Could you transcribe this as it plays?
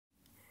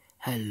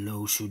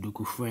Hello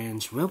Sudoku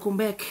friends, welcome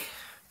back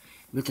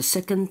with the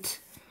second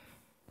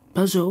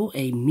puzzle,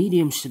 a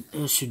medium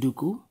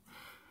Sudoku.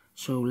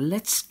 So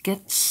let's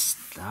get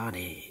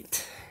started.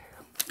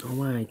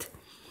 Alright,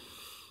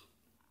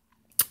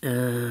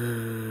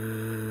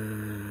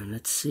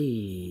 let's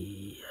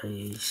see,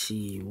 I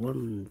see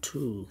 1,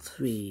 2,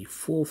 3,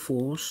 4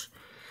 fours.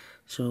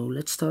 So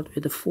let's start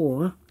with the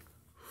 4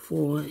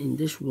 in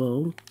this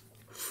row,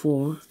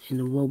 4 in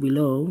the row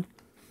below.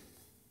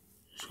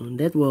 So in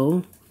that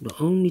row, the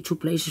only two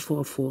places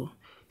for a 4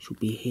 should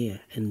be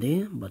here and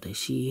there, but I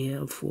see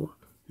here a 4.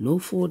 No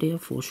 4 there,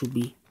 4 should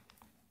be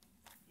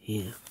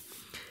here.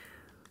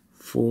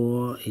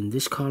 4 in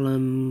this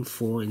column,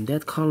 4 in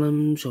that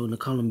column, so in the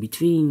column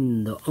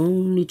between, the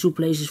only two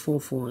places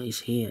for 4 is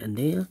here and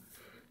there,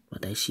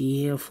 but I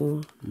see here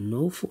 4,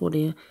 no 4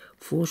 there,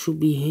 4 should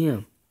be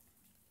here.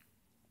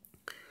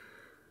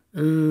 4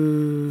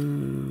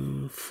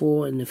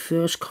 in the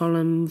first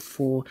column,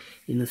 4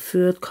 in the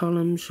third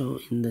column, so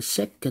in the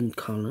second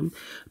column,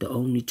 the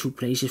only two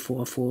places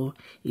for a 4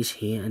 is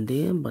here and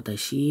there, but I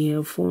see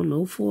here 4,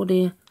 no 4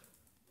 there,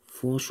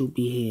 4 should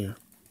be here.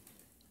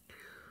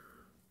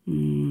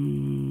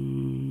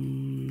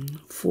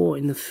 4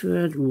 in the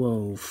third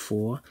row,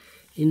 4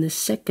 in the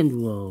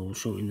second row,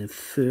 so in the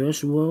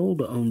first row,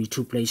 the only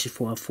two places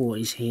for a 4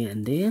 is here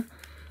and there,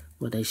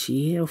 but I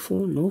see here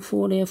 4, no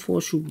 4 there,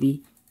 4 should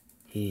be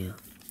here.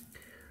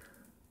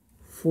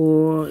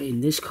 4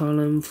 in this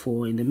column,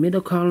 4 in the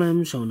middle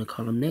column, so in the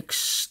column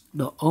next,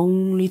 the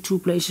only two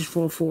places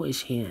for 4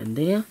 is here and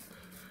there,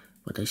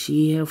 but I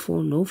see here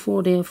 4, no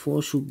 4 there,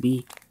 4 should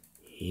be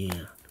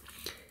here.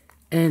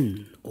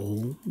 And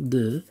all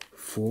the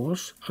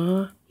 4s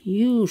are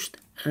used,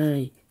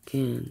 I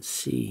can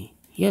see.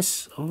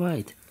 Yes,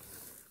 alright.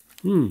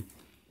 Then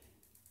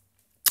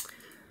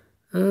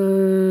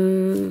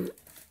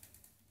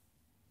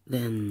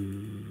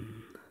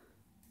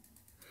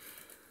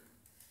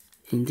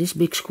in this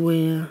big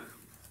square,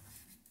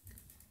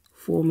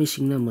 4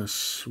 missing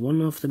numbers.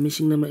 One of the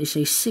missing number is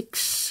a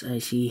 6. I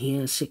see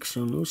here 6,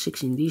 so no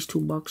 6 in these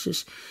two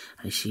boxes.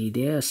 I see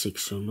there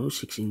 6, so no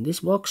 6 in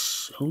this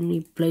box.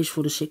 Only place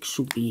for the 6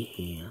 should be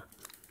here.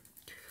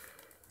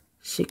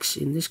 6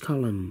 in this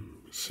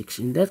column, 6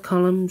 in that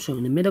column, so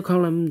in the middle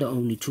column, the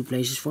only two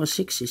places for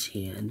 6 is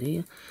here and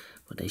there.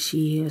 But I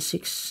see here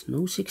 6,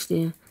 no 6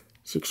 there,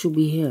 6 should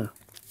be here.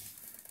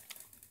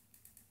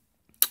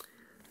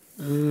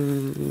 Then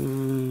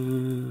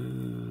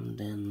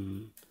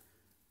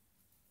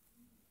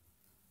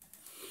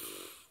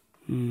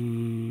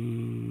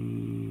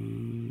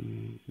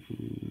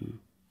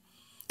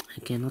I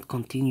cannot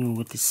continue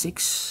with the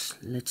 6.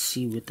 Let's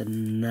see with the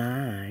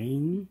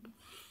 9.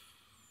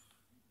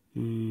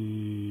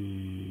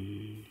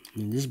 In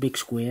this big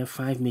square,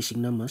 5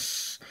 missing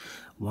numbers.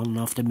 One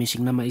of the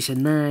missing number is a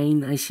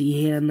 9. I see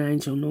here 9,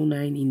 so no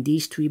 9 in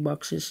these 3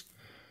 boxes.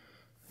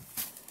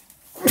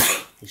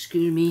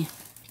 Excuse me.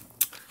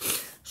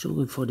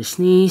 Sorry for the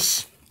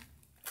sneeze.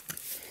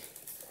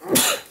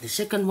 The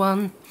second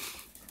one,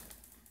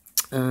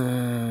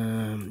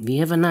 we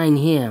have a 9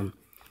 here.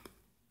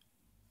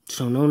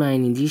 So no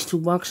 9 in these 2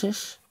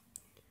 boxes.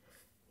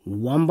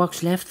 1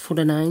 box left for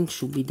the 9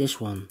 should be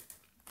this one.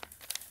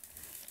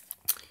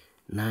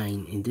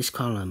 9 in this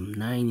column,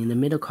 9 in the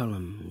middle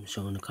column.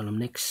 So in the column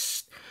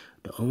next,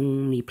 the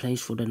only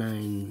place for the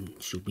 9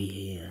 should be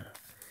here.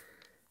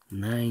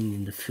 9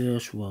 in the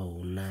first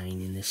row,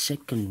 9 in the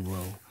second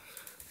row.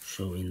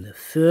 So in the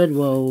third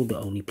row, the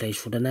only place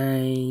for the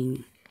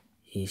 9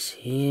 is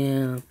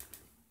here.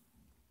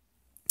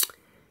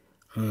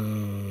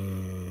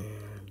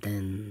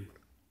 Then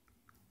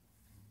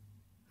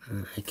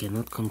I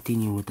cannot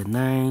continue with the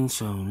 9,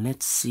 so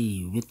let's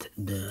see with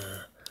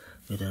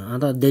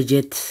another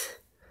digit.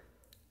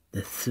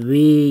 The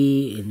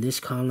 3 in this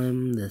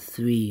column, the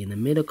 3 in the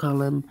middle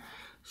column.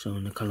 So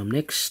in the column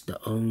next, the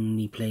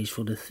only place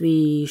for the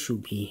 3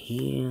 should be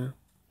here.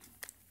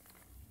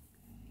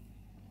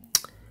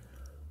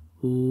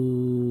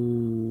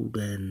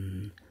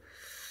 Then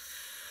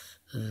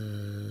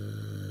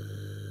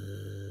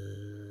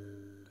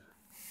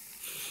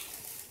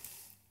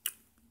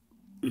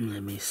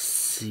let me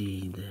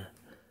see the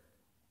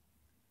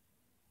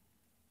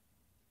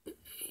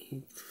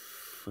 8,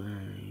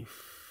 5,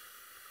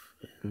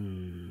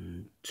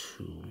 and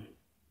 2.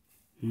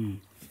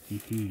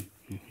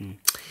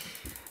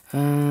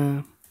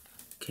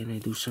 Can I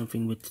do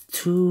something with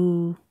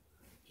 2?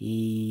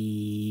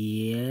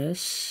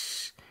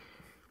 Yes.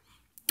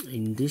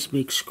 In this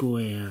big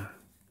square,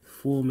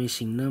 4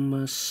 missing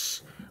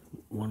numbers.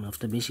 One of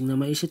the missing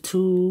number is a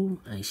 2.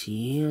 I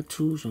see here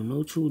 2, so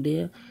no 2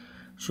 there.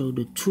 So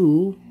the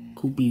 2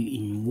 could be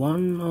in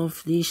one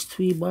of these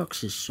 3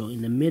 boxes. So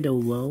in the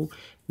middle row,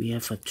 we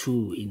have a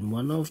 2 in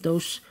one of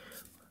those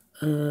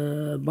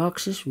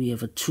boxes. We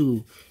have a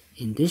 2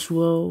 in this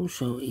row.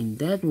 So in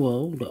that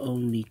row, the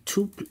only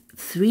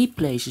 3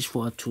 places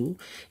for a 2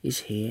 is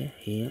here,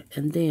 here,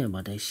 and there.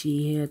 But I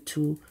see here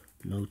 2,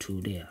 no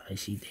 2 there. I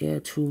see there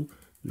 2,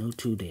 no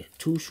 2 there.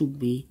 2 should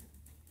be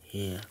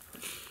here.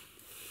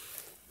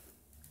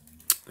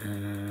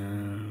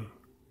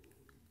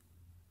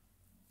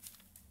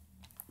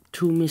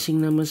 Two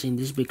missing numbers in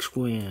this big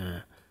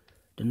square.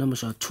 The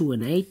numbers are 2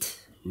 and 8.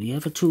 We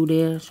have a 2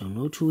 there, so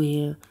no 2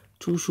 here.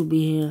 2 should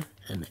be here,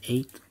 and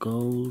 8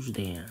 goes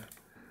there.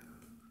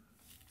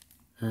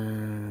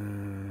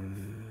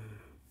 In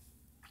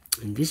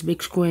this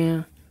big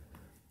square,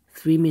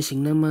 3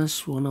 missing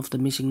numbers. One of the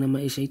missing number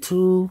is a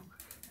 2.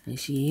 I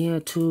see here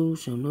 2,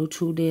 so no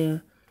 2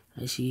 there.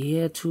 I see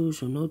here 2,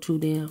 so no 2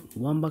 there.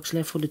 1 box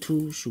left for the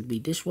 2, should be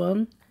this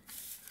one.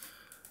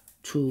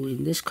 2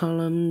 in this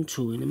column,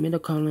 2 in the middle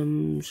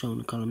column, so in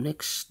the column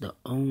next, the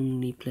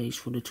only place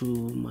for the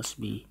 2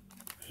 must be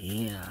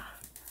here.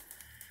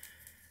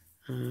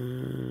 5.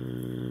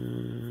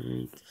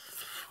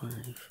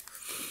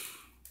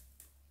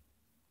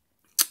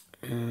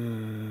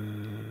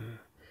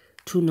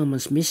 2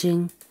 numbers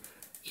missing.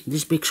 In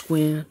this big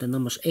square, the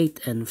numbers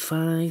 8 and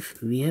 5.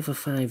 We have a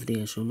 5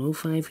 there, so no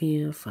 5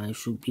 here. 5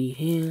 should be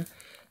here,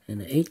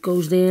 and the 8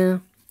 goes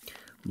there.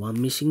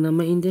 1 missing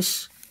number in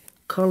this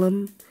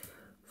column.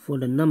 For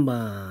the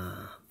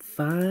number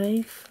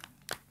 5,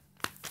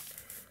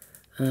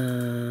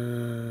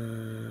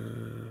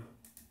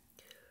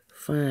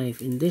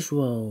 5 in this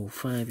row,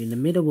 5 in the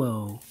middle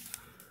row.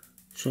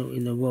 So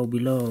in the row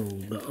below,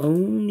 the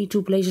only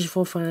 2 places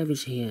for 5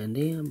 is here and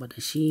there, but I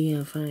see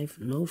here 5,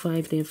 no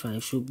 5 there,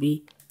 5 should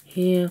be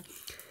here.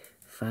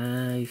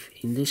 5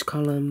 in this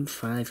column,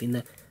 5 in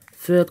the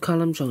third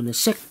column, so in the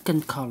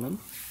second column,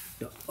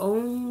 the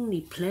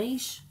only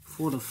place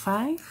for the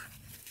 5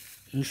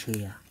 is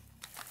here.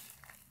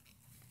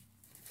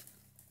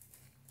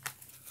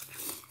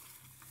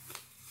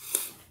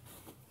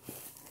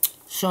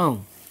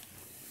 So,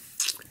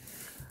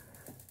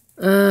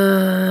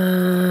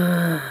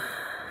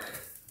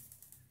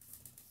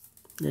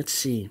 let's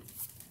see.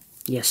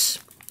 Yes,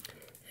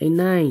 a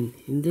 9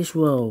 in this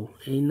row,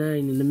 a 9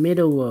 in the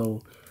middle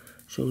row.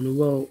 So in the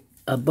row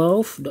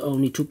above, the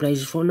only 2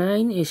 places for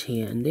 9 is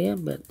here and there,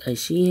 but I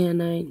see here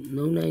 9,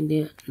 no 9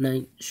 there,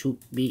 9 should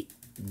be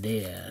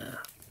there.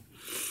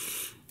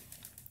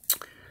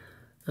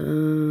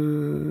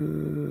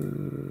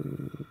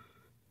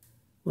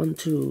 1,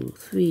 2,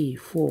 3,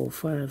 4,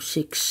 5,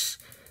 6,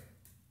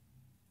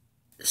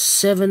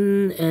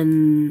 7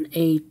 and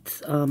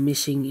 8 are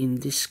missing in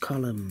this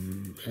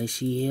column. I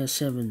see here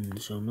 7,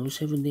 so no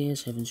 7 there,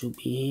 7 should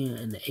be here,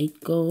 and the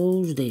 8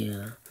 goes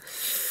there.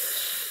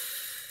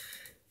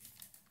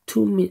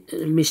 2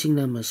 missing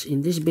numbers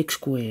in this big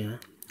square.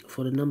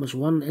 For the numbers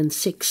 1 and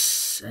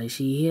 6, I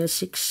see here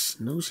 6,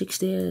 no 6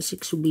 there,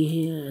 6 should be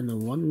here, and the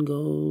 1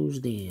 goes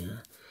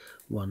there.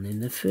 1 in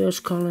the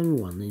first column,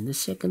 1 in the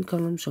second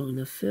column, so in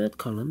the third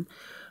column,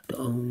 the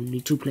only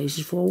 2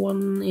 places for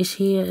 1 is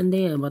here and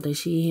there, but I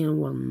see here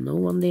 1, no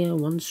 1 there,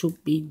 1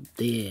 should be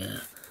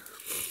there.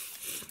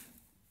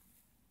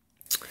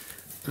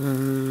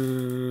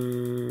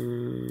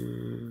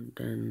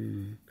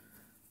 Then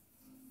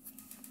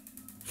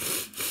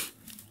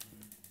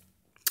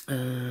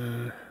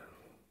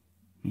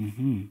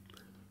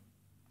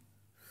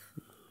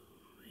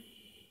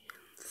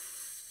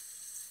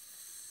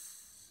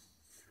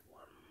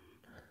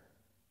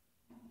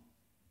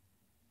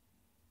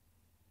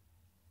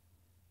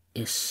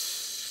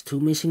yes, 2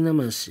 missing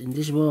numbers in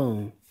this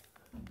row.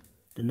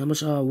 The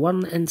numbers are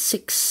 1 and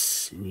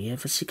 6. We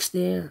have a 6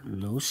 there,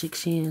 no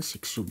 6 here,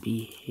 6 should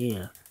be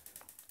here.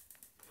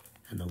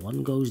 And the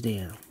 1 goes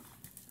there.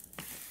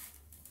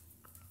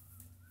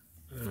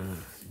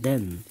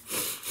 Then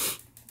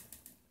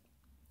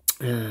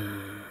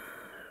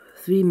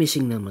 3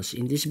 missing numbers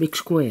in this big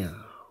square.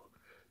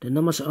 The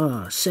numbers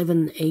are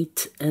 7,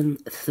 8, and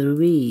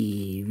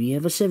 3. We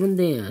have a 7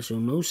 there, so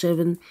no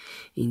 7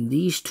 in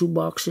these 2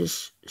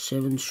 boxes.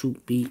 7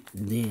 should be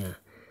there.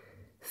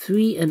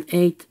 3 and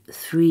 8,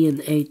 3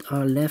 and 8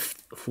 are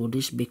left for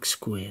this big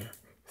square.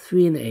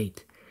 3 and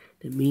 8.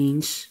 That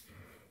means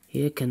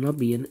here cannot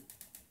be an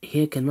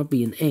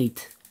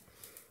 8.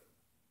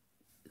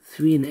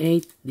 3 and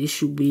 8, this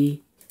should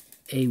be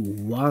a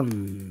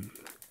 1.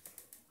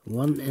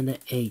 1 and an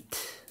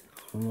 8.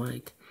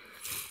 Alright.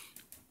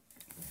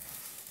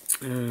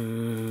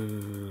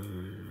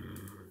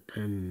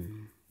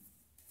 Then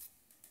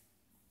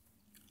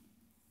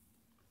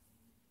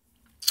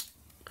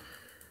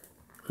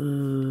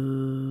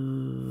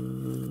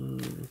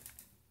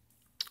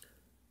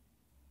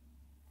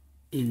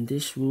in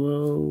this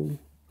row,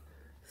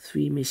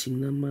 3 missing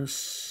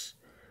numbers,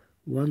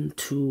 1,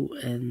 2,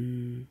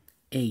 and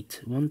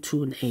 8. 1,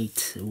 2, and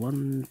 8.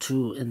 1,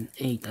 2, and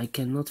 8. I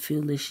cannot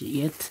fill this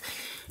yet.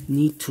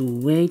 Need to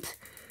wait.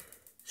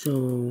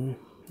 So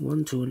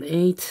 1, 2, and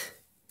 8.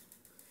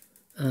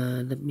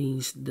 That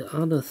means the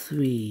other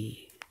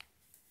 3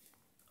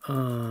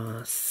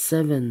 are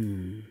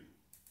 7,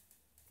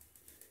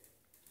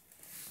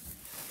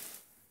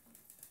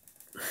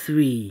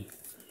 3.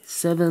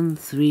 7,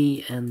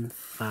 3, and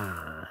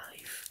 5.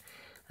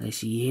 I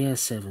see here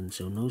 7,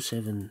 so no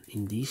 7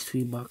 in these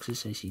 3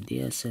 boxes. I see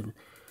there 7,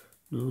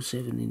 no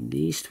 7 in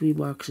these 3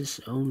 boxes.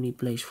 Only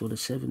place for the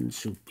 7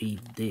 should be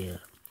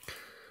there.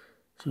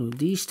 So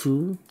these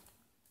 2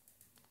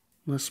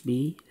 must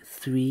be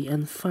 3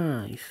 and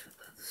 5.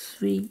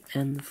 3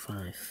 and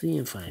 5. 3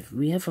 and 5.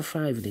 We have a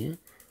 5 there.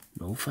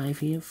 No 5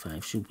 here.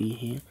 5 should be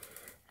here.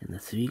 And the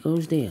 3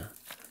 goes there.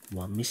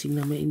 One missing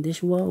number in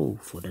this row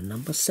for the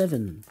number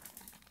 7.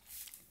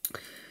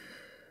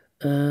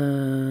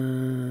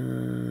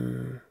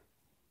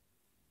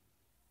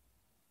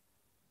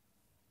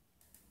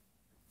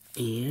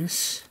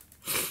 Yes.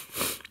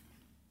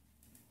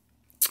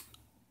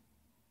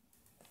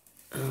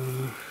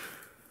 Can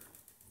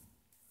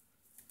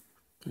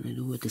I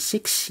do with the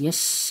 6? Yes,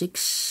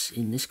 6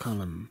 in this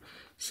column.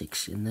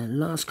 6 in the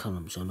last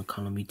column. So in the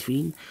column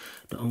between,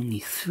 the only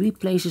 3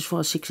 places for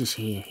a 6 is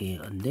here,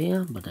 here, and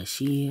there. But I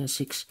see here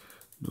 6.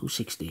 No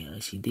 6 there. I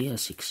see there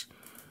 6.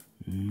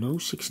 No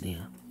 6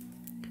 there.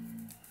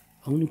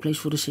 Only place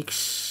for the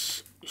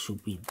 6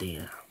 should be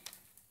there.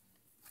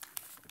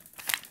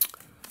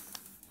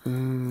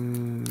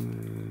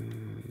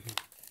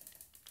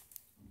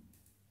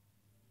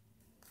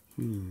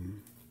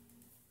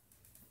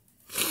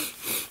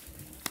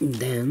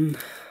 Then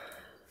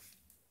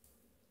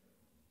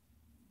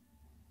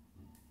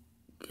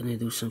can I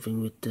do something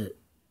with the...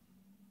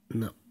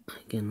 No, I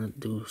cannot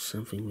do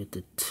something with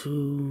the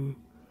 2,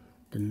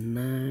 the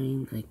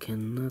 9. I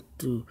cannot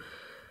do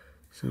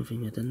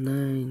something with the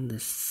 9, the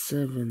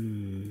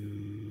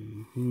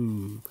 7.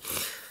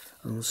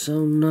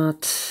 Also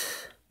not.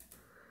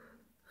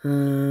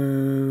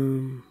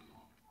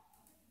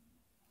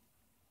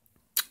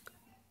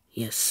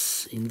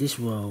 Yes, in this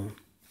row,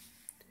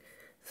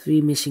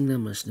 3 missing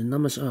numbers. The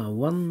numbers are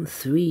 1,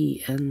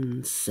 3,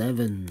 and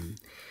 7.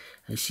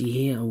 I see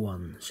here a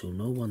 1, so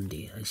no 1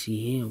 there. I see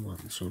here a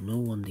 1, so no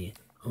 1 there.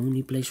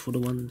 Only place for the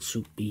 1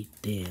 should be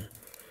there.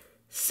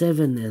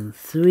 7 and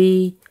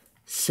 3,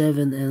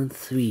 7 and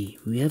 3.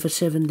 We have a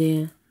 7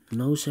 there,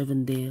 no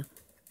 7 there.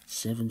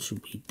 7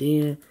 should be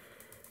there,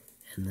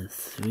 and the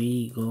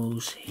 3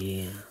 goes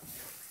here.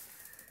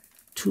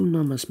 2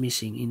 numbers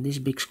missing in this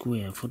big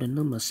square. For the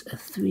numbers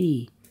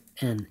 3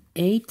 and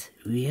 8,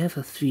 we have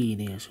a 3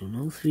 there, so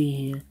no 3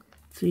 here.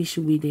 3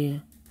 should be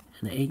there,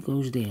 and the 8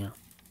 goes there.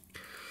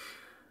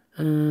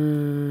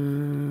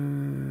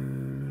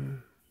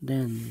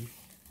 Then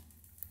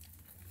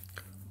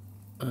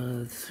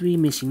 3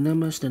 missing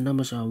numbers. The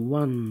numbers are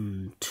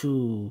 1,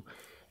 2,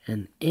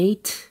 and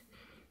 8.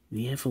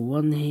 We have a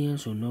 1 here,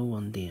 so no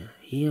 1 there.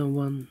 Here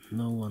 1,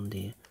 no 1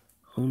 there.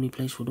 Only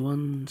place for the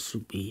 1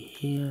 should be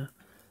here.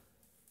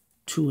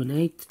 2 and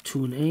 8,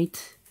 2 and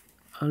 8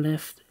 are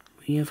left.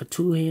 We have a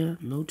 2 here,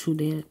 no 2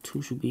 there.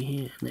 2 should be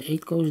here, and the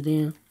 8 goes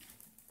there.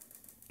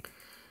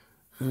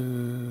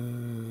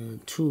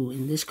 2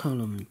 in this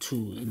column,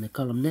 2 in the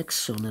column next.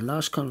 So in the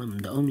last column,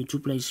 the only 2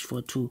 places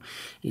for 2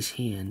 is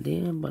here and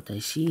there. But I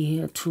see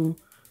here 2,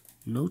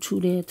 no 2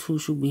 there. 2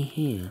 should be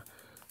here.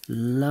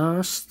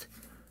 Last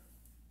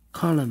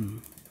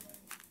column,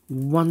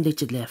 1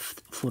 digit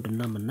left for the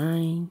number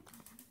 9.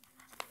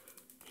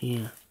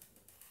 Here.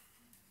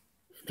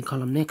 The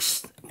column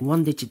next,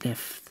 1 digit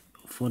left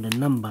for the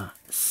number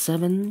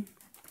 7.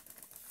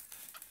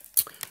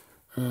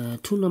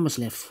 2 numbers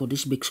left for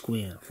this big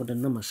square. For the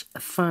numbers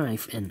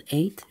 5 and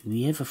 8,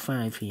 we have a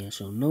 5 here,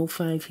 so no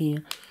 5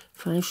 here.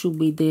 5 should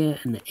be there,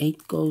 and the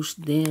 8 goes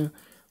there.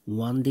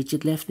 1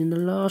 digit left in the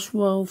last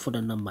row for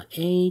the number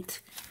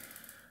 8.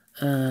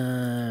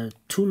 2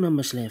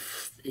 numbers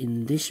left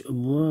in this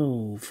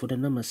row for the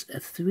numbers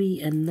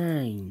 3 and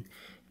 9.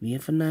 We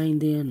have a 9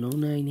 there, no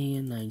 9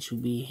 here. 9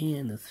 should be here,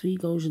 and the 3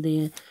 goes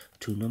there.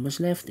 2 numbers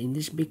left in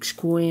this big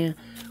square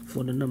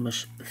for the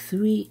numbers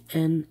 3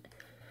 and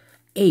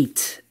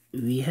 8.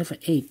 We have an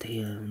 8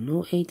 here,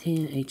 no 8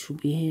 here. 8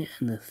 should be here,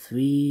 and the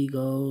 3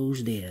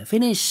 goes there.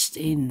 Finished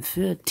in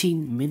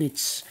 13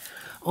 minutes.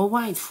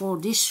 Alright, for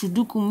this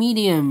Sudoku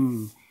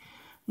medium,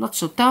 not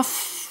so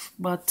tough,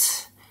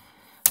 but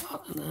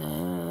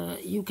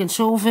you can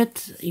solve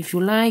it if you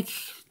like.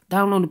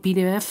 Download the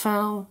PDF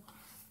file,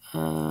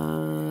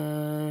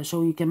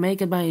 so you can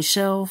make it by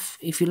yourself.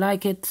 If you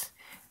like it,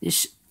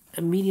 this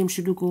medium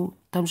Sudoku,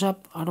 thumbs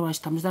up, otherwise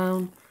thumbs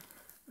down.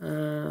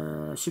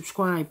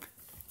 Subscribe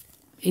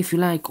if you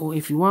like or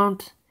if you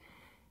want.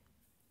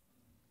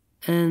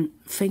 And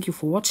thank you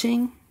for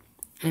watching.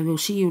 I will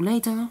see you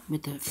later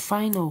with the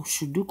final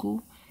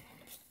Sudoku.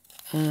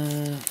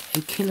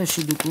 A killer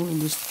Sudoku in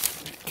this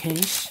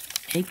case,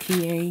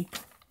 aka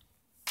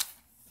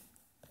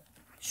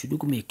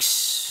Sudoku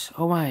mix.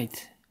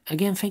 Alright,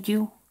 again thank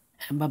you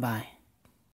and bye bye.